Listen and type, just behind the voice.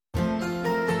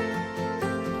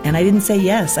And I didn't say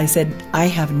yes. I said, I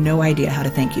have no idea how to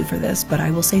thank you for this, but I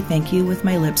will say thank you with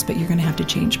my lips, but you're going to have to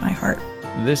change my heart.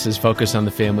 This is Focus on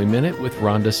the Family Minute with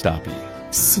Rhonda Stoppe.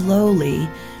 Slowly,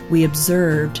 we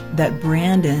observed that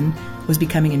Brandon was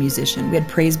becoming a musician. We had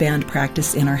praise band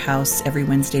practice in our house every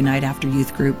Wednesday night after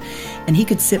youth group, and he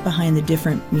could sit behind the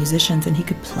different musicians and he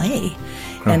could play.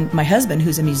 Huh. And my husband,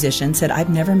 who's a musician, said, I've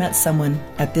never met someone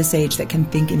at this age that can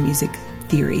think in music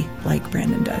theory like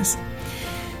Brandon does.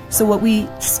 So what we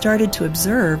started to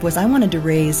observe was I wanted to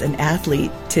raise an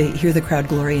athlete to hear the crowd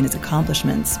glory in his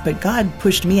accomplishments, but God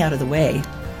pushed me out of the way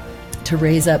to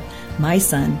raise up my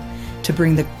son to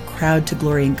bring the crowd to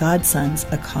glory in God's son's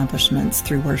accomplishments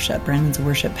through worship. Brandon's a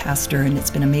worship pastor, and it's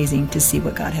been amazing to see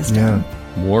what God has done.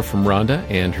 More from Rhonda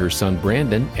and her son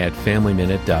Brandon at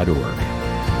FamilyMinute.org.